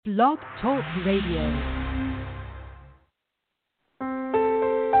Blog Talk Radio.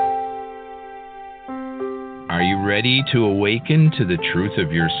 Are you ready to awaken to the truth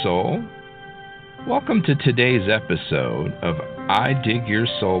of your soul? Welcome to today's episode of I Dig Your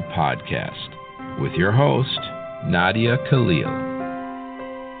Soul podcast with your host, Nadia Khalil.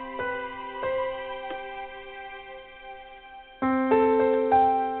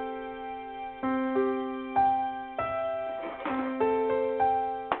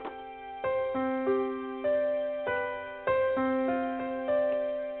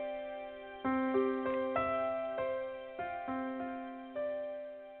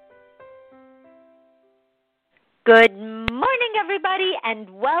 Good morning, everybody, and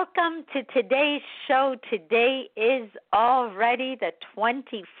welcome to today's show. Today is already the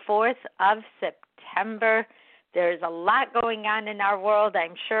 24th of September. There's a lot going on in our world.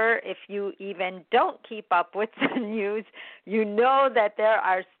 I'm sure if you even don't keep up with the news, you know that there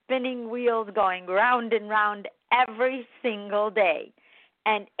are spinning wheels going round and round every single day.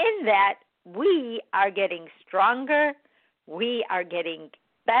 And in that, we are getting stronger. We are getting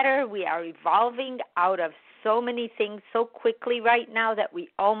better. We are evolving out of so many things so quickly right now that we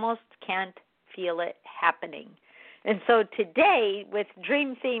almost can't feel it happening. And so today, with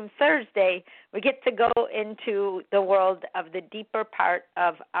Dream Theme Thursday, we get to go into the world of the deeper part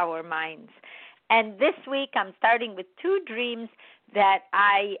of our minds. And this week, I'm starting with two dreams that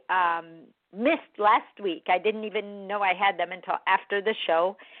I missed last week. I didn't even know I had them until after the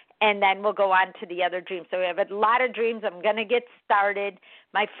show. And then we'll go on to the other dreams. So we have a lot of dreams. I'm going to get started.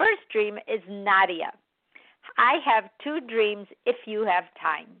 My first dream is Nadia. I have two dreams if you have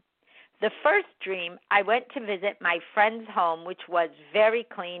time. The first dream, I went to visit my friend's home, which was very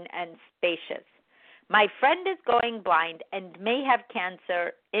clean and spacious. My friend is going blind and may have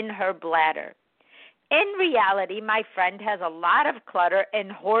cancer in her bladder. In reality, my friend has a lot of clutter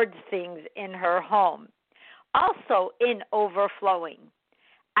and hoards things in her home, also in overflowing.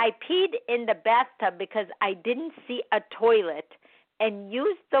 I peed in the bathtub because I didn't see a toilet and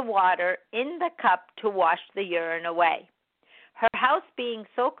used the water in the cup to wash the urine away. Her house being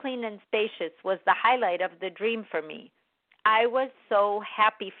so clean and spacious was the highlight of the dream for me. I was so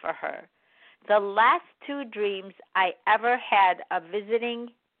happy for her. The last two dreams I ever had of visiting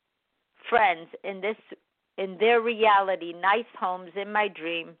friends in their reality, nice homes in my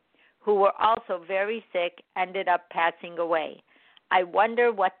dream, who were also very sick, ended up passing away. I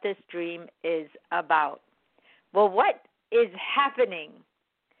wonder what this dream is about. Well, what is happening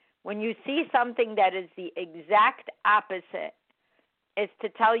when you see something that is the exact opposite is to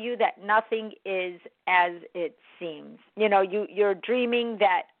tell you that nothing is as it seems. You know, you're dreaming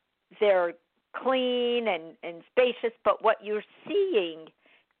that they're clean and spacious, but what you're seeing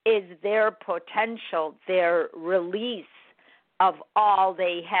is their potential, their release of all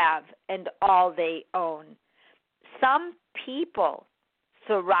they have and all they own. Some people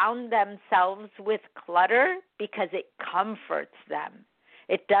surround themselves with clutter because it comforts them.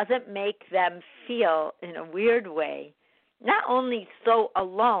 It doesn't make them feel, in a weird way, not only so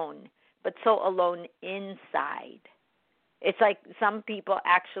alone, but so alone inside. It's like some people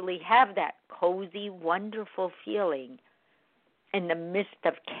actually have that cozy, wonderful feeling in the midst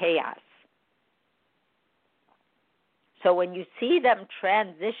of chaos. So when you see them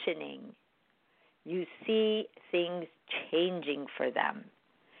transitioning, you see things changing for them.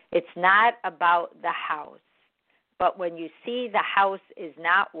 It's not about the house, but when you see the house is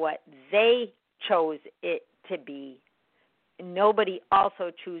not what they chose it to be, nobody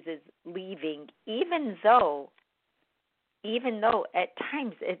also chooses leaving, even though at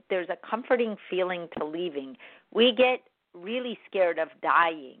times there's a comforting feeling to leaving. We get really scared of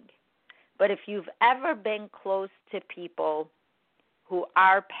dying, but if you've ever been close to people who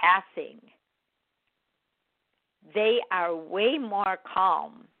are passing, they are way more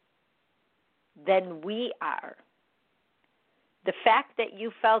calm than we are. The fact that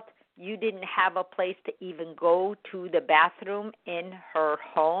you felt you didn't have a place to even go to the bathroom in her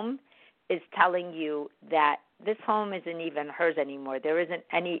home is telling you that this home isn't even hers anymore. There isn't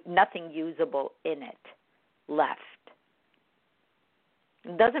nothing usable in it left.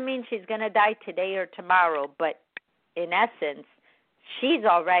 It doesn't mean she's going to die today or tomorrow, but in essence, she's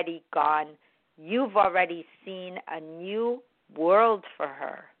already gone. You've already seen a new world for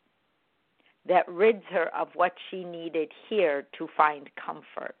her that rids her of what she needed here to find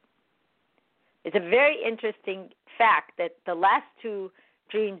comfort. It's a very interesting fact that the last two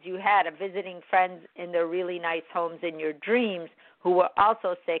dreams you had of visiting friends in their really nice homes in your dreams who were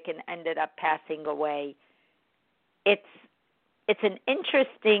also sick and ended up passing away, it's it's an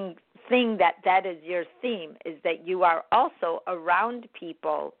interesting thing that is your theme, is that you are also around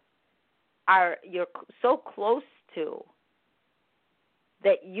people you're so close to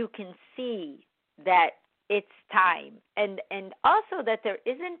that you can see that it's time, and also that there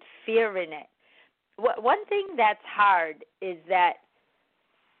isn't fear in it. One thing that's hard is that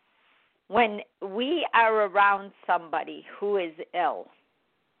when we are around somebody who is ill,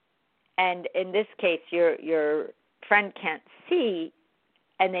 and in this case your friend can't see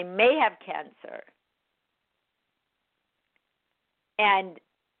and they may have cancer, and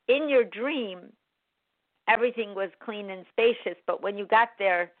in your dream everything was clean and spacious, but when you got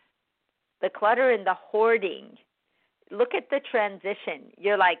there, the clutter and the hoarding, look at the transition.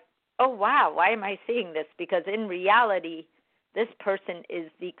 You're like, oh, wow, why am I seeing this? Because in reality, this person is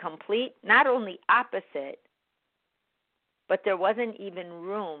the complete, not only opposite, but there wasn't even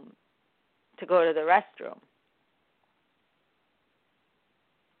room to go to the restroom.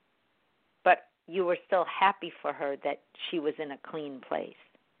 But you were still happy for her that she was in a clean place.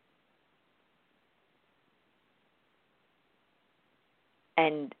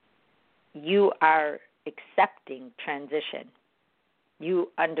 And you are accepting transition.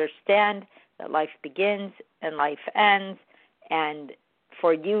 You understand that life begins and life ends, and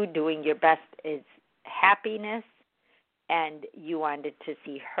for you, doing your best is happiness, and you wanted to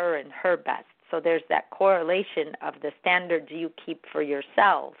see her in her best. So there's that correlation of the standards you keep for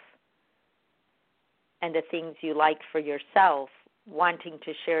yourself and the things you like for yourself, wanting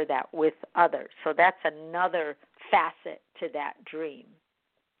to share that with others. So that's another facet to that dream,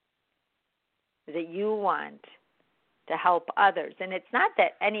 that you want to help others. And it's not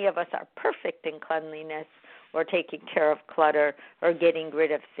that any of us are perfect in cleanliness or taking care of clutter or getting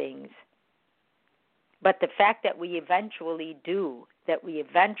rid of things. But the fact that we eventually do, that we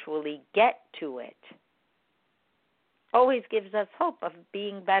eventually get to it, always gives us hope of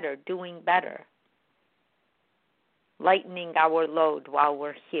being better, doing better, lightening our load while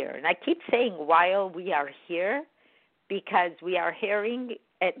we're here. And I keep saying while we are here because we are hearing,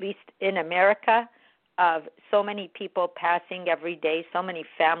 at least in America, of so many people passing every day, so many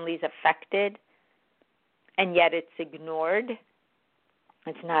families affected, and yet it's ignored.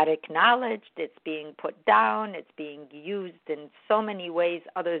 It's not acknowledged. It's being put down. It's being used in so many ways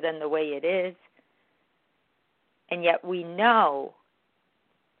other than the way it is. And yet we know,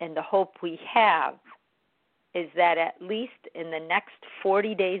 and the hope we have, is that at least in the next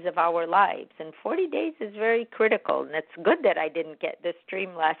 40 days of our lives, and 40 days is very critical, and it's good that I didn't get this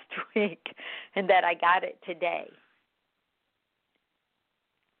dream last week and that I got it today.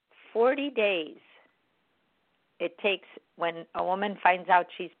 40 days it takes when a woman finds out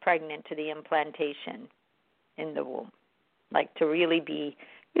she's pregnant to the implantation in the womb, like to really be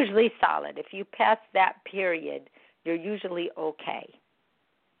usually solid. If you pass that period, you're usually okay.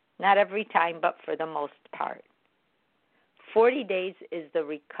 Not every time, but for the most part. 40 days is the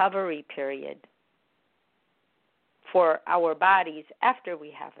recovery period for our bodies after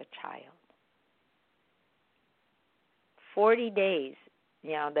we have a child. 40 days,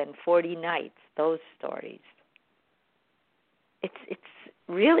 then 40 nights, those stories. It's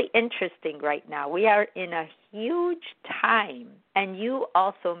really interesting right now. We are in a huge time, and you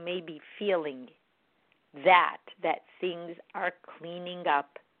also may be feeling that things are cleaning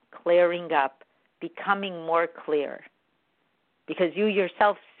up, clearing up, becoming more clear. Because you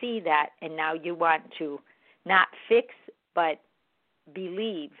yourself see that, and now you want to not fix, but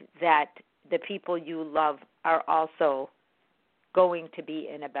believe that the people you love are also going to be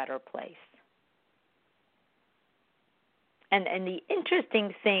in a better place. And the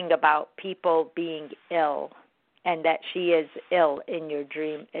interesting thing about people being ill, and that she is ill in your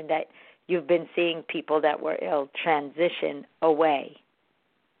dream, and that you've been seeing people that were ill transition away,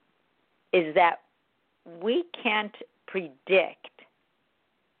 is that we can't predict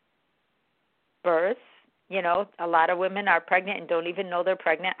birth. A lot of women are pregnant and don't even know they're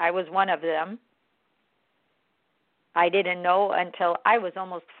pregnant. I was one of them. I didn't know until I was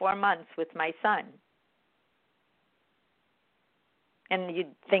almost 4 months with my son. And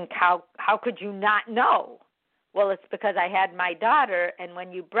you'd think, how could you not know? Well, it's because I had my daughter, and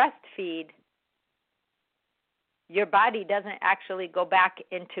when you breastfeed, your body doesn't actually go back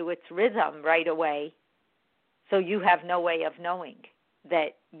into its rhythm right away, so you have no way of knowing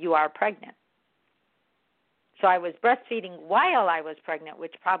that you are pregnant. So I was breastfeeding while I was pregnant,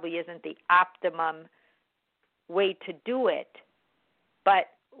 which probably isn't the optimum way to do it,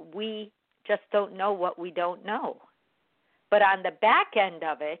 but we just don't know what we don't know. But on the back end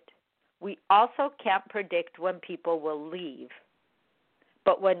of it, we also can't predict when people will leave.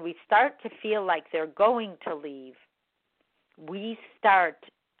 But when we start to feel like they're going to leave, we start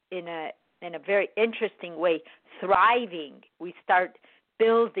in a very interesting way, thriving. We start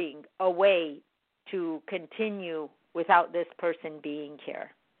building a way to continue without this person being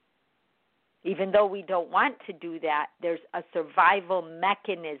here. Even though we don't want to do that, there's a survival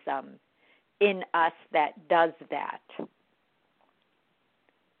mechanism in us that does that.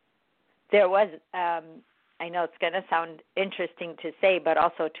 There was, I know it's going to sound interesting to say, but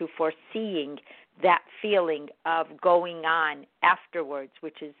also to foreseeing that feeling of going on afterwards,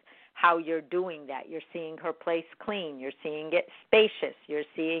 which is how you're doing that. You're seeing her place clean. You're seeing it spacious. You're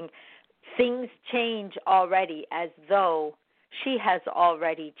seeing things change already as though she has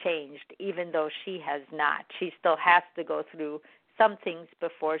already changed, even though she has not. She still has to go through some things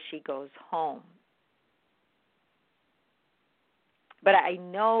before she goes home. But I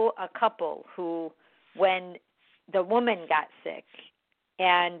know a couple who, when the woman got sick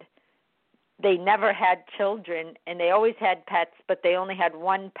and they never had children and they always had pets, but they only had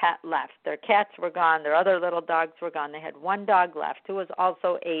one pet left. Their cats were gone. Their other little dogs were gone. They had one dog left who was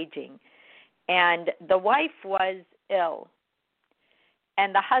also aging. And the wife was ill.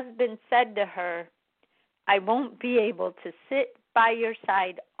 And the husband said to her, I won't be able to sit by your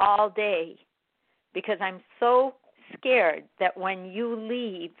side all day because I'm so scared that when you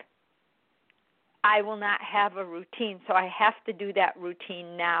leave, I will not have a routine. So I have to do that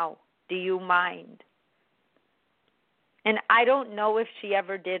routine now. Do you mind? And I don't know if she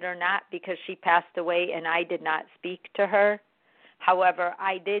ever did or not because she passed away and I did not speak to her. However,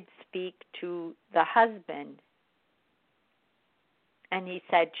 I did speak to the husband, and he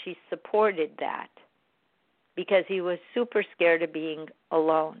said she supported that because he was super scared of being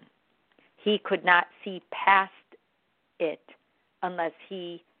alone. He could not see past it unless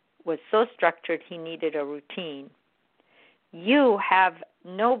he was so structured he needed a routine. You have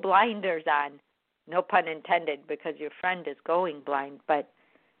no blinders on, no pun intended, because your friend is going blind, but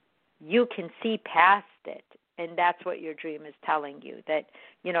you can see past it, and that's what your dream is telling you, that,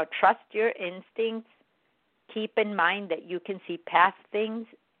 trust your instincts, keep in mind that you can see past things,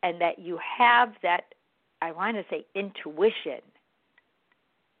 and that you have that, I want to say, intuition.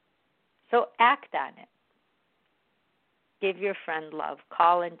 So act on it. Give your friend love.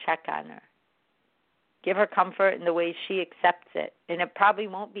 Call and check on her. Give her comfort in the way she accepts it. And it probably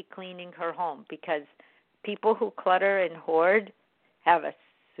won't be cleaning her home because people who clutter and hoard have a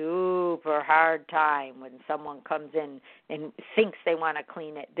super hard time when someone comes in and thinks they want to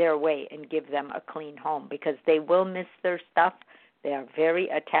clean it their way and give them a clean home because they will miss their stuff. They are very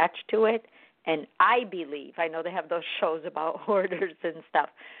attached to it. And I believe, I know they have those shows about hoarders and stuff,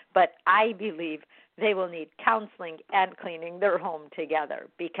 but I believe they will need counseling and cleaning their home together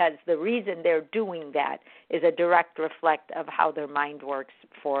because the reason they're doing that is a direct reflect of how their mind works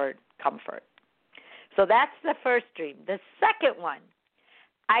for comfort. So that's the first dream. The second one,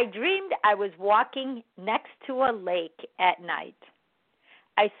 I dreamed I was walking next to a lake at night.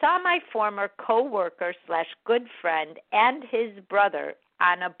 I saw my former co-worker / good friend and his brother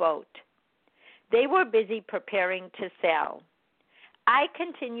on a boat. They were busy preparing to sail. I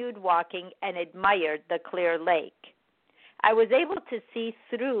continued walking and admired the clear lake. I was able to see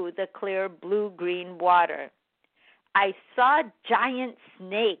through the clear blue-green water. I saw giant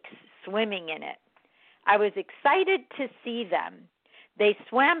snakes swimming in it. I was excited to see them. They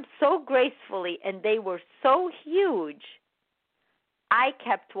swam so gracefully and they were so huge. I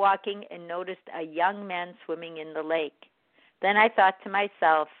kept walking and noticed a young man swimming in the lake. Then I thought to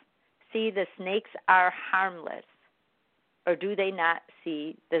myself, see, the snakes are harmless. Or do they not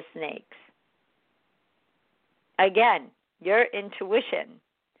see the snakes? Again, your intuition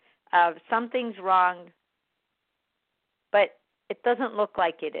of something's wrong, but it doesn't look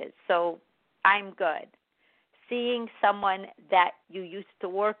like it is, so I'm good. Seeing someone that you used to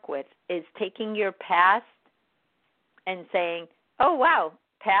work with is taking your past and saying, oh, wow,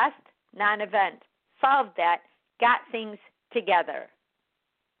 past, non-event, solved that, got things together.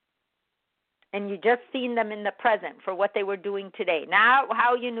 And you just seen them in the present for what they were doing today. Not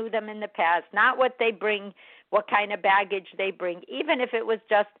how you knew them in the past, not what they bring, what kind of baggage they bring, even if it was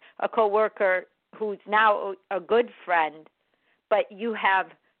just a coworker who's now a good friend, but you have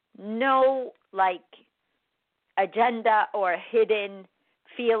no, agenda or hidden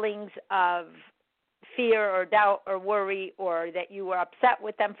feelings of fear or doubt or worry or that you were upset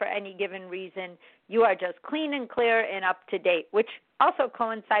with them for any given reason. You are just clean and clear and up to date, which also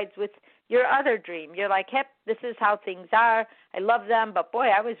coincides with your other dream. You're like, yep, this is how things are. I love them, but boy,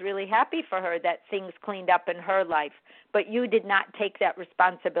 I was really happy for her that things cleaned up in her life. But you did not take that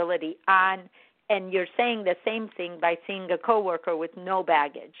responsibility on, and you're saying the same thing by seeing a coworker with no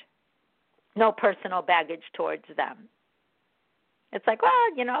baggage, no personal baggage towards them. It's like,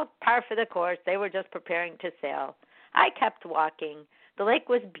 well, par for the course. They were just preparing to sail. I kept walking. The lake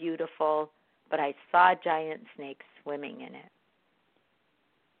was beautiful, but I saw giant snakes swimming in it.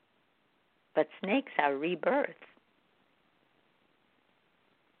 But snakes are rebirth.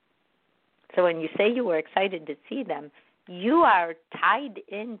 So when you say you were excited to see them, you are tied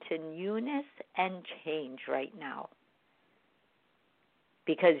into newness and change right now.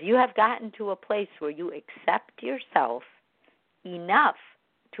 Because you have gotten to a place where you accept yourself enough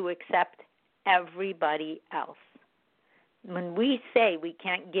to accept everybody else. When we say we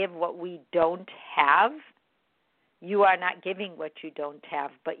can't give what we don't have, you are not giving what you don't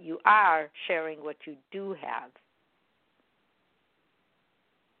have, but you are sharing what you do have.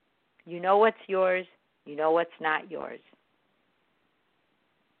 You know what's yours, you know what's not yours.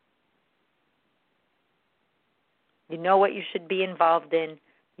 You know what you should be involved in,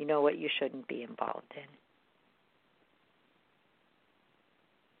 you know what you shouldn't be involved in.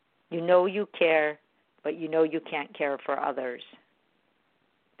 You know you care, but you know you can't care for others.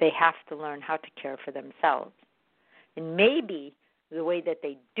 They have to learn how to care for themselves. And maybe the way that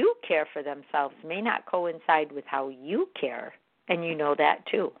they do care for themselves may not coincide with how you care, and you know that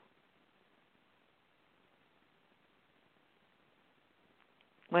too.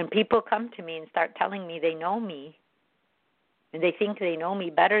 When people come to me and start telling me they know me, and they think they know me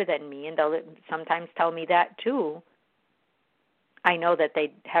better than me, and they'll sometimes tell me that too, I know that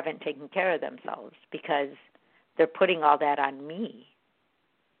they haven't taken care of themselves because they're putting all that on me.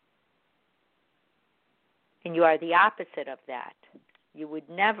 And you are the opposite of that. You would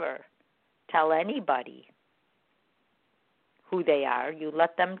never tell anybody who they are. You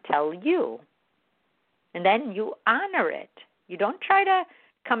let them tell you. And then you honor it. You don't try to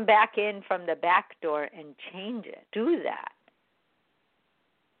come back in from the back door and change it. Do that.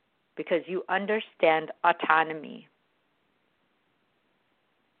 Because you understand autonomy.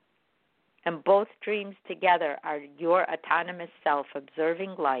 And both dreams together are your autonomous self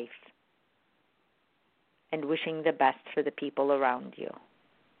observing life and wishing the best for the people around you.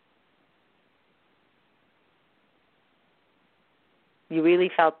 You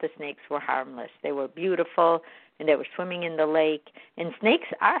really felt the snakes were harmless. They were beautiful, and they were swimming in the lake. And snakes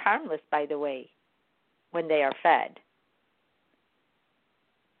are harmless, by the way, when they are fed.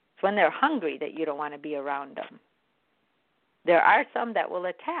 It's when they're hungry that you don't want to be around them. There are some that will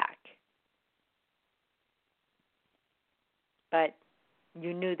attack. But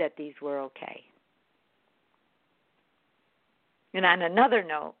you knew that these were okay. And on another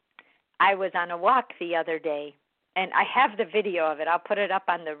note, I was on a walk the other day, and I have the video of it. I'll put it up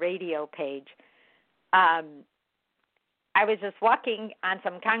on the radio page. I was just walking on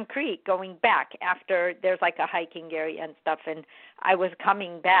some concrete going back after there's like a hiking area and stuff, and I was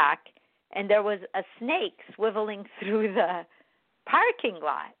coming back, and there was a snake swiveling through the parking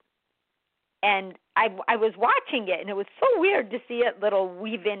lot. And I was watching it, and it was so weird to see it little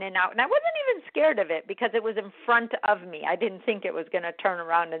weave in and out. And I wasn't even scared of it because it was in front of me. I didn't think it was going to turn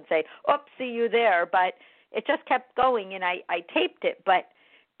around and say, oops, see you there. But it just kept going, and I taped it. But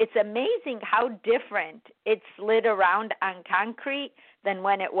it's amazing how different it slid around on concrete than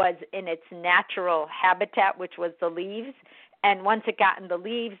when it was in its natural habitat, which was the leaves. And once it got in the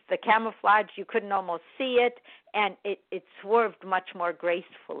leaves, the camouflage, you couldn't almost see it, and it swerved much more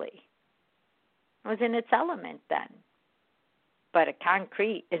gracefully. It was in its element then. But a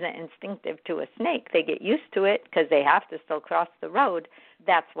concrete isn't instinctive to a snake. They get used to it because they have to still cross the road.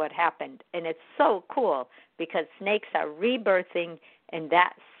 That's what happened. And it's so cool because snakes are rebirthing, and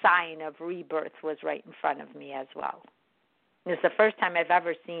that sign of rebirth was right in front of me as well. It's the first time I've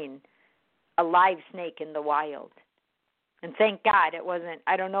ever seen a live snake in the wild. And thank God it wasn't,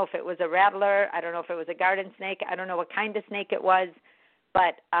 I don't know if it was a rattler, I don't know if it was a garden snake, I don't know what kind of snake it was,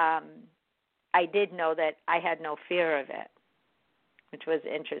 but I did know that I had no fear of it, which was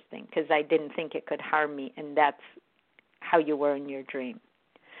interesting because I didn't think it could harm me, and that's how you were in your dream.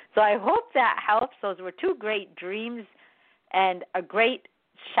 So I hope that helps. Those were two great dreams and a great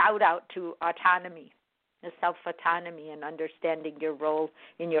shout-out to autonomy, the self-autonomy and understanding your role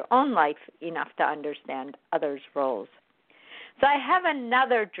in your own life enough to understand others' roles. So I have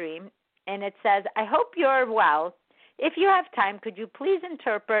another dream, and it says, I hope you're well. If you have time, could you please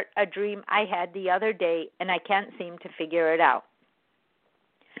interpret a dream I had the other day, and I can't seem to figure it out.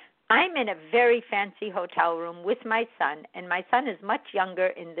 I'm in a very fancy hotel room with my son, and my son is much younger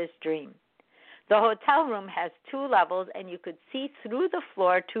in this dream. The hotel room has 2 levels, and you could see through the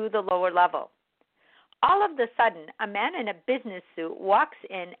floor to the lower level. All of a sudden, a man in a business suit walks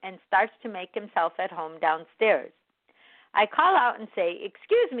in and starts to make himself at home downstairs. I call out and say,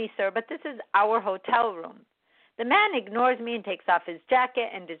 "Excuse me, sir, but this is our hotel room." The man ignores me and takes off his jacket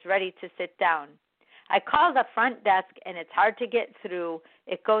and is ready to sit down. I call the front desk, and it's hard to get through.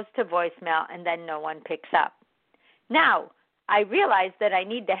 It goes to voicemail, and then no one picks up. Now, I realize that I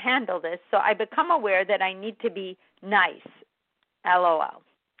need to handle this, so I become aware that I need to be nice. LOL.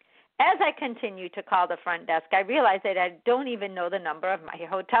 As I continue to call the front desk, I realize that I don't even know the number of my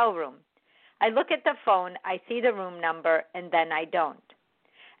hotel room. I look at the phone, I see the room number, and then I don't.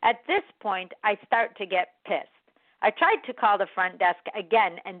 At this point, I start to get pissed. I tried to call the front desk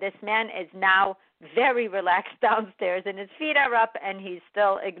again, and this man is now very relaxed downstairs, and his feet are up, and he's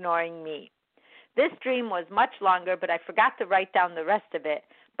still ignoring me. This dream was much longer, but I forgot to write down the rest of it.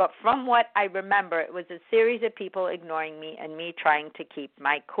 But from what I remember, it was a series of people ignoring me and me trying to keep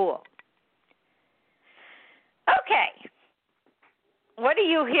my cool. Okay. What do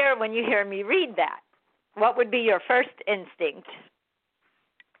you hear when you hear me read that? What would be your first instinct?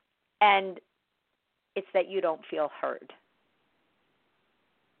 And it's that you don't feel heard.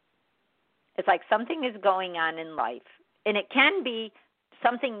 It's like something is going on in life, and it can be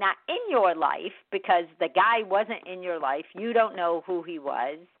something not in your life because the guy wasn't in your life. You don't know who he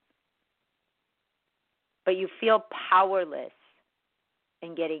was, but you feel powerless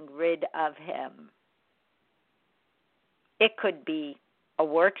in getting rid of him. It could be a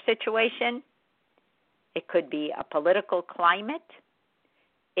work situation. It could be a political climate.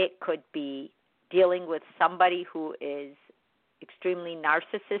 It could be dealing with somebody who is extremely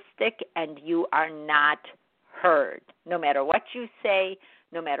narcissistic and you are not heard. No matter what you say,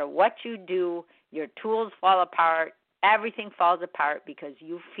 no matter what you do, your tools fall apart, everything falls apart because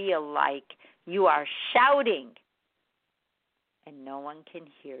you feel like you are shouting and no one can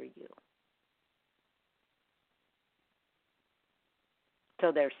hear you.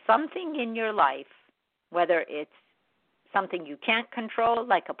 So there's something in your life, whether it's something you can't control,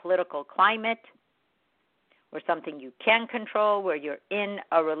 like a political climate, or something you can control, where you're in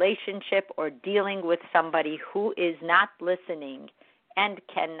a relationship or dealing with somebody who is not listening and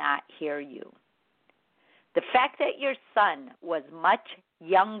cannot hear you. The fact that your son was much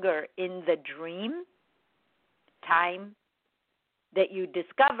younger in the dream time, that you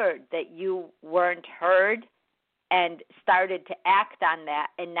discovered that you weren't heard and started to act on that,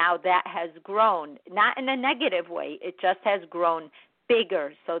 and now that has grown, not in a negative way, it just has grown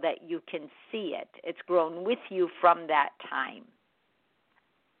bigger so that you can see it. It's grown with you from that time.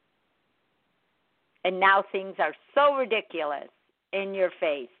 And now things are so ridiculous in your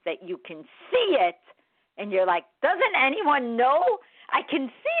face that you can see it, and you're like, doesn't anyone know? I can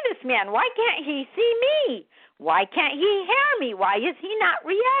see this man. Why can't he see me? Why can't he hear me? Why is he not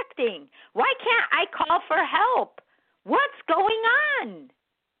reacting? Why can't I call for help? What's going on?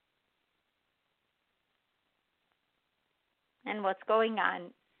 And what's going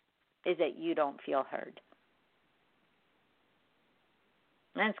on is that you don't feel heard.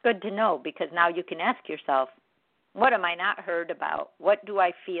 And it's good to know, because now you can ask yourself, what am I not heard about? What do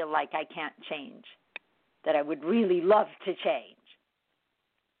I feel like I can't change, that I would really love to change?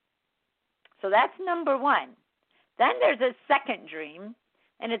 So that's number one. Then there's a second dream,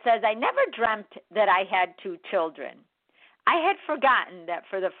 and it says, I never dreamt that I had 2 children. I had forgotten that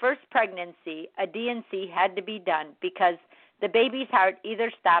for the first pregnancy, a D&C had to be done because the baby's heart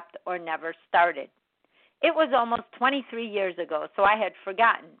either stopped or never started. It was almost 23 years ago, so I had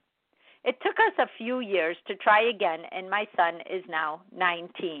forgotten. It took us a few years to try again, and my son is now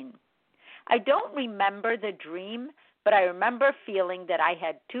 19. I don't remember the dream, but I remember feeling that I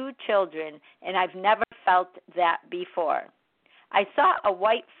had 2 children, and I've never felt that before. I saw a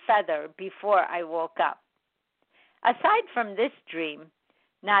white feather before I woke up. Aside from this dream,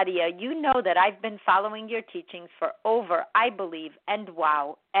 Nadia, you know that I've been following your teachings for over, I believe, and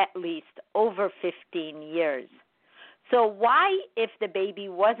wow, at least over 15 years. So why, if the baby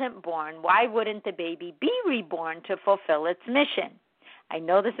wasn't born, why wouldn't the baby be reborn to fulfill its mission? I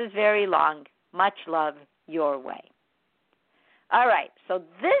know this is very long. Much love, your way. All right, so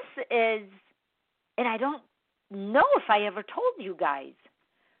this is, and I don't know if I ever told you guys,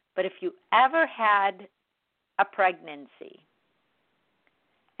 but if you ever had a pregnancy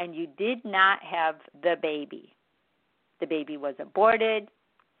and you did not have the baby was aborted,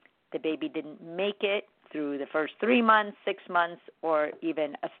 the baby didn't make it through the first 3 months, 6 months, or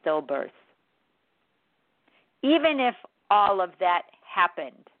even a stillbirth. Even if all of that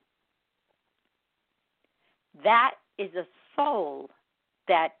happened, that is a soul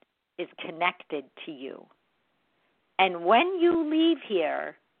that is connected to you. And when you leave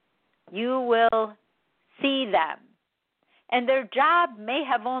here, you will see them. And their job may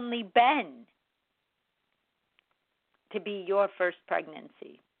have only been to be your first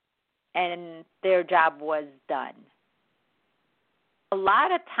pregnancy. and their job was done. A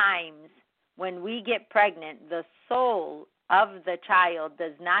lot of times when we get pregnant, the soul of the child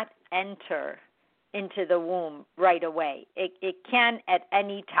does not enter into the womb right away. It can at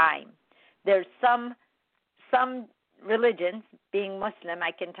any time. There's some religions, being Muslim,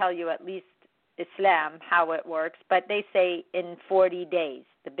 I can tell you at least Islam, how it works, but they say in 40 days.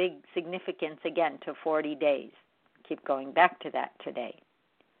 The big significance, again, to 40 days. Keep going back to that today.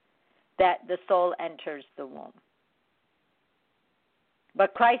 That the soul enters the womb.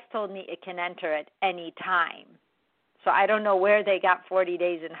 But Christ told me it can enter at any time. So I don't know where they got 40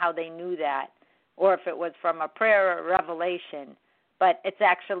 days and how they knew that, or if it was from a prayer or revelation, but it's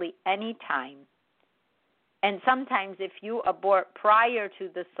actually any time. And sometimes if you abort prior to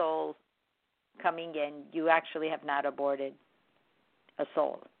the soul coming in, you actually have not aborted a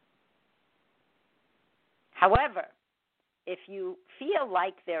soul. However, if you feel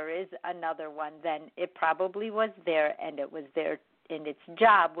like there is another one, then it probably was there, and it was there, and its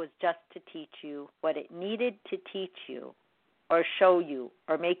job was just to teach you what it needed to teach you or show you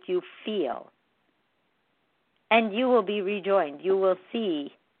or make you feel. And you will be rejoined. You will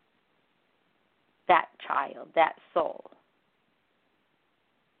see that child, that soul.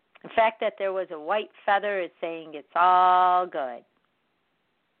 The fact that there was a white feather is saying it's all good.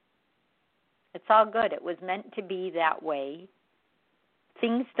 It's all good. It was meant to be that way.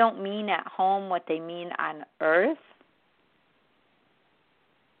 Things don't mean at home what they mean on earth.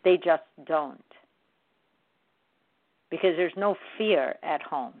 They just don't. Because there's no fear at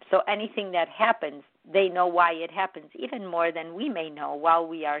home. So anything that happens, they know why it happens, even more than we may know while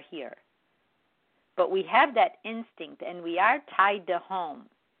we are here. But we have that instinct, and we are tied to home.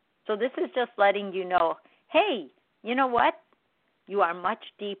 So this is just letting you know, hey, you know what? You are much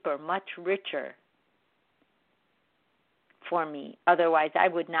deeper, much richer for me. Otherwise, I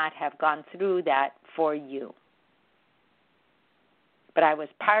would not have gone through that for you. But I was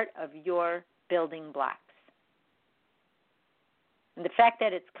part of your building blocks. And the fact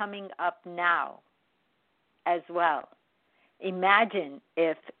that it's coming up now as well. Imagine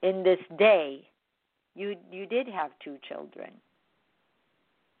if in this day you did have 2 children.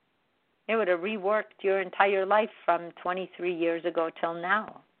 It would have reworked your entire life from 23 years ago till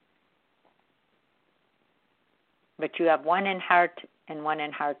now. But you have one in heart and one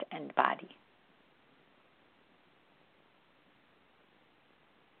in heart and body.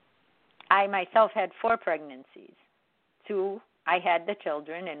 I myself had 4 pregnancies. 2, I had the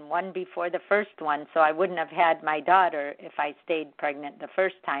children, and 1 before the first one, so I wouldn't have had my daughter if I stayed pregnant the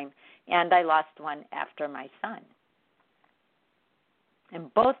first time, and I lost 1 after my son.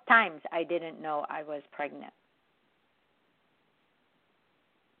 And both times I didn't know I was pregnant.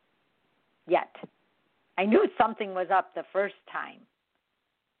 Yet. I knew something was up the first time.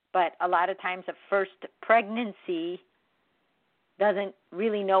 But a lot of times a first pregnancy doesn't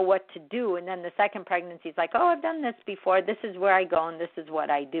really know what to do. And then the second pregnancy is like, oh, I've done this before. This is where I go and this is what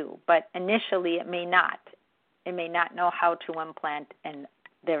I do. But initially it may not. It may not know how to implant, and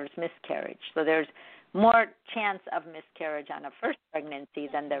there's miscarriage. So there's more chance of miscarriage on a first pregnancy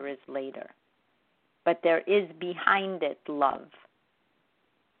than there is later. But there is behind it love.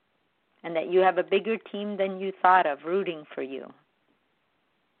 And that you have a bigger team than you thought of rooting for you.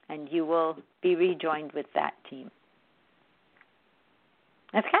 And you will be rejoined with that team.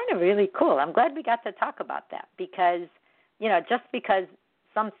 That's kind of really cool. I'm glad we got to talk about that because, just because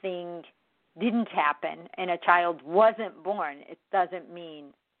something didn't happen and a child wasn't born, it doesn't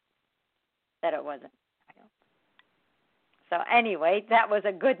mean that it wasn't. So anyway, that was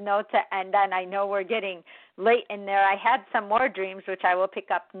a good note to end on. I know we're getting late in there. I had some more dreams, which I will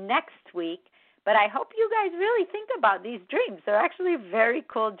pick up next week. But I hope you guys really think about these dreams. They're actually very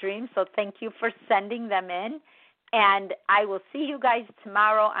cool dreams, so thank you for sending them in. And I will see you guys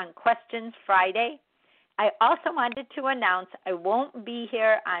tomorrow on Questions Friday. I also wanted to announce I won't be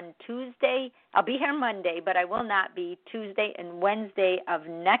here on Tuesday. I'll be here Monday, but I will not be Tuesday and Wednesday of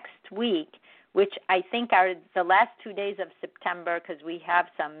next week, which I think are the last 2 days of September because we have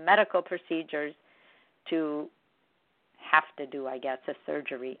some medical procedures to have to do, I guess, a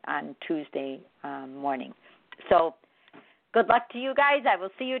surgery on Tuesday morning. So good luck to you guys. I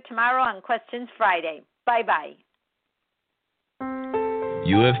will see you tomorrow on Questions Friday. Bye-bye.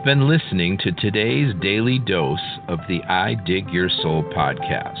 You have been listening to today's daily dose of the I Dig Your Soul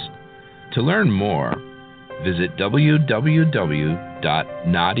podcast. To learn more, visit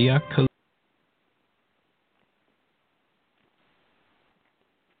www.nadiakhalil.com.